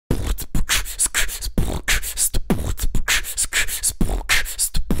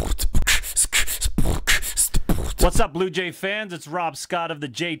What's up, Blue Jay fans? It's Rob Scott of the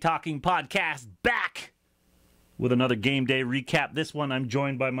Jay Talking Podcast, back with another game day recap. This one, I'm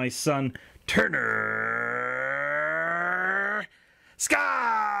joined by my son, Turner Scott.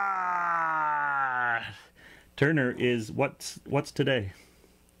 Turner is, what's today?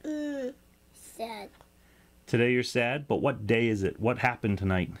 Sad. Today you're sad? But what day is it? What happened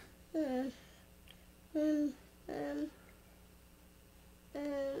tonight?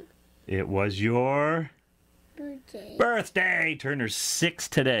 It was your birthday. Turner's 6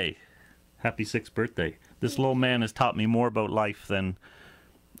 today. Happy 6th birthday. This little man has taught me more about life than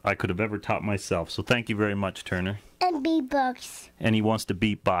I could have ever taught myself. So thank you very much, Turner. And beatbox. And he wants to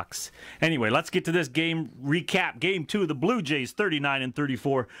beatbox. Anyway, let's get to this game recap. Game 2, the Blue Jays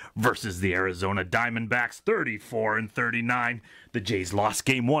 39-34 versus the Arizona Diamondbacks 34-39. The Jays lost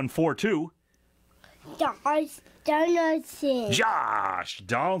game 1 4-2. Donaldson. Josh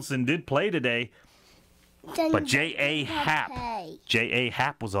Donaldson did play today. But J.A.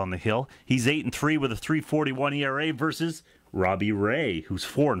 Happ was on the hill. He's 8-3 with a 3.41 ERA versus Robbie Ray, who's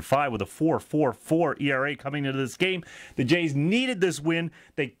 4-5 with a 4.44 ERA coming into this game. The Jays needed this win.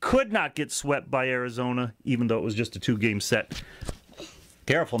 They could not get swept by Arizona, even though it was just a 2-game set.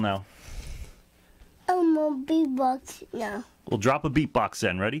 Careful now. I'm a beatbox now. We'll drop a beatbox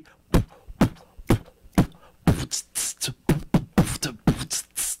then. Ready?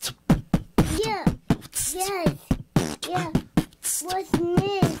 Yeah. Yes. Yeah. What's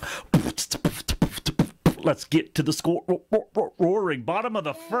this? Let's get to the score. Roaring. Bottom of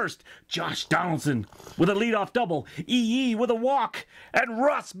the first. Josh Donaldson with a leadoff double. E.E. with a walk. And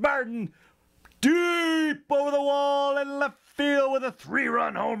Russ Martin deep over the wall in left field with a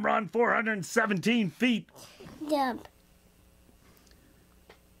 3-run home run, 417 feet. Dub.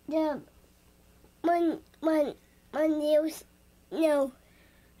 My ears. No.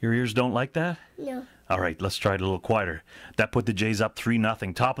 Your ears don't like that? No. All right, let's try it a little quieter. That put the Jays up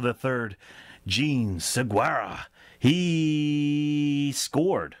 3-0. Top of the third, Gene Seguera. He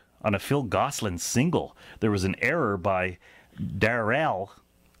scored on a Phil Gosselin single. There was an error by Darrell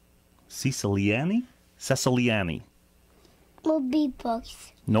Ceciliani? More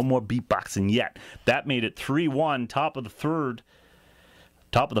beatbox. No more beatboxing yet. That made it 3-1. Top of the third.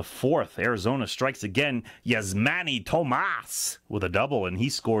 Top of the fourth, Arizona strikes again. Yasmani Tomas with a double, and he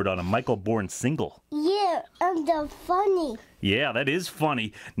scored on a Michael Bourne single. Yeah, I'm the funny. Yeah, that is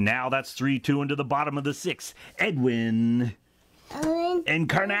funny. Now that's 3-2 into the bottom of the sixth. Edwin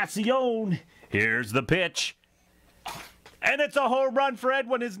Encarnacion. Here's the pitch. And it's a home run for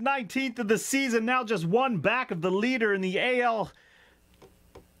Edwin, his 19th of the season. Now just one back of the leader in the AL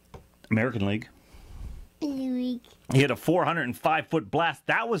American League. He hit a 405-foot blast.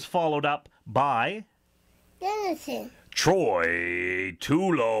 That was followed up by Dennison. Troy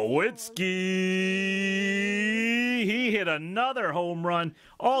Tulowitzki. He hit another home run,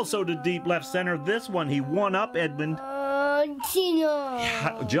 also to deep left center. This one, he won up Edwin.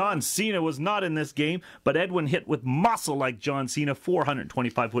 Cena. John Cena was not in this game, but Edwin hit with muscle like John Cena.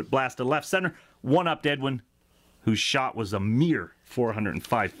 425-foot blast to left center. One up Edwin, whose shot was a mere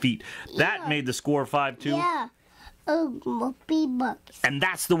 405 feet. That made the score 5-2. Yeah. Oh, beatbox. And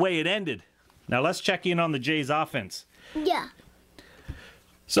that's the way it ended. Now let's check in on the Jays offense. Yeah.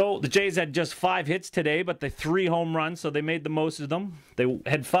 So the Jays had just 5 hits today, but they 3 home runs, so they made the most of them. They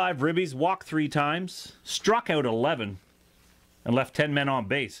had 5 ribbies, walked 3 times, struck out 11, and left 10 men on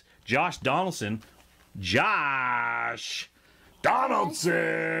base. Josh Donaldson,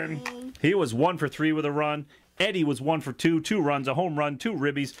 he was 1 for 3 with a run. Eddie was 1 for 2, 2 runs, a home run, 2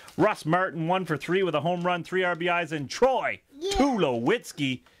 ribbies. Russ Martin 1 for 3 with a home run, 3 RBIs, and Troy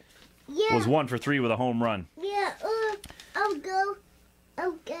Tulowitzki was 1 for 3 with a home run. Yeah, I'll go.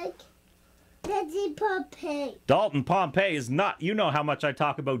 Okay. Daddy Pompey. Dalton Pompey is not. You know how much I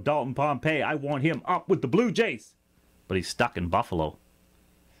talk about Dalton Pompey. I want him up with the Blue Jays, but he's stuck in Buffalo.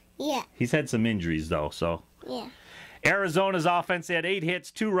 Yeah. He's had some injuries though, so. Yeah. Arizona's offense had 8 hits,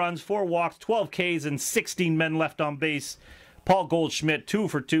 2 runs, 4 walks, 12 Ks, and 16 men left on base. Paul Goldschmidt, 2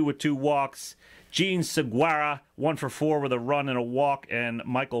 for 2 with 2 walks. Gene Seguera, 1 for 4 with a run and a walk. And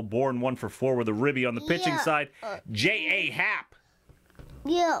Michael Bourne, 1 for 4 with a ribby on the pitching side. J.A. Happ.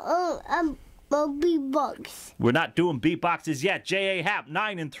 Yeah, I'm a beatbox. We're not doing beatboxes yet. J.A. Happ,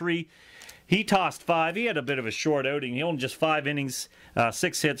 9-3. He tossed 5. He had a bit of a short outing. He only just 5 innings,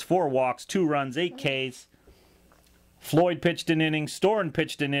 6 hits, 4 walks, 2 runs, 8 Ks. Floyd pitched an inning, Storen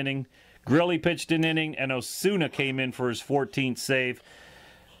pitched an inning, Grilly pitched an inning, and Osuna came in for his 14th save.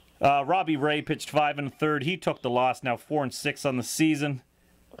 Robbie Ray pitched 5 1/3. He took the loss, now 4-6 on the season.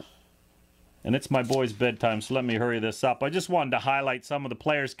 And it's my boy's bedtime, so let me hurry this up. I just wanted to highlight some of the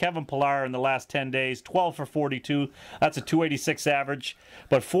players. Kevin Pillar in the last 10 days, 12 for 42. That's a 286 average,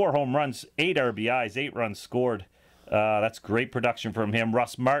 but 4 home runs, 8 RBIs, 8 runs scored. That's great production from him.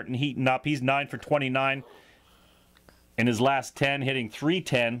 Russ Martin heating up. He's 9 for 29 in his last 10, hitting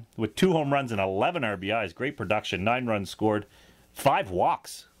 .310 with 2 home runs and 11 RBIs. Great production. 9 runs scored. 5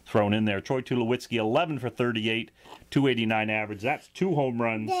 walks thrown in there. Troy Tulowitzki, 11 for 38, 289 average. That's 2 home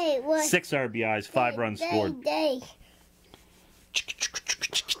runs, 6 RBIs, 5 runs scored.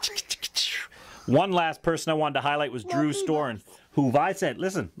 One last person I wanted to highlight was Drew Storen, who I said,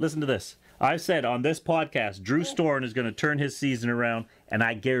 listen to this. I said on this podcast, Drew Storen is going to turn his season around, and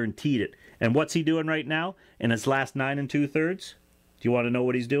I guaranteed it. And what's he doing right now in his last 9 2/3? Do you want to know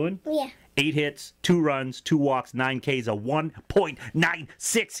what he's doing? Yeah. 8 hits, 2 runs, 2 walks, 9 Ks, a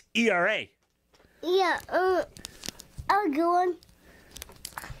 1.96 ERA. Yeah, I'll go on.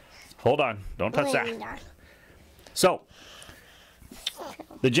 Hold on. Don't touch that. So,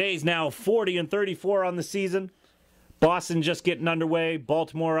 the Jays now 40 and 34 on the season. Boston just getting underway.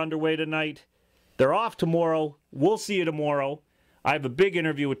 Baltimore underway tonight. They're off tomorrow. We'll see you tomorrow. I have a big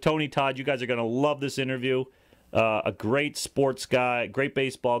interview with Tony Todd. You guys are going to love this interview. A great sports guy, great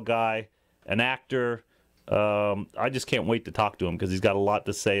baseball guy, an actor. I just can't wait to talk to him because he's got a lot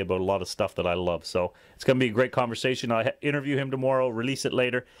to say about a lot of stuff that I love. So it's going to be a great conversation. I'll interview him tomorrow, release it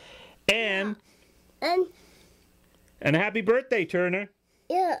later. And happy birthday, Turner.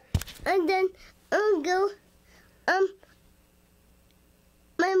 Yeah, and then I'll go.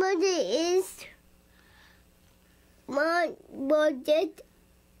 My mother is mine.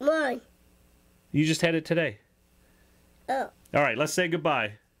 You just had it today. Oh. All right, let's say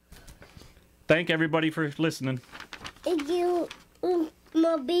goodbye. Thank everybody for listening. Thank you,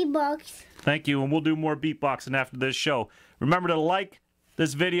 my beatbox. Thank you, and we'll do more beatboxing after this show. Remember to like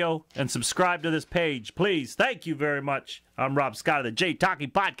this video and subscribe to this page, please. Thank you very much. I'm Rob Scott of the Jay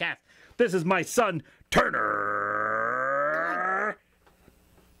Talking Podcast. This is my son, Turner.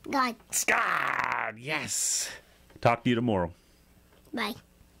 God. Scott, yes. Talk to you tomorrow. Bye.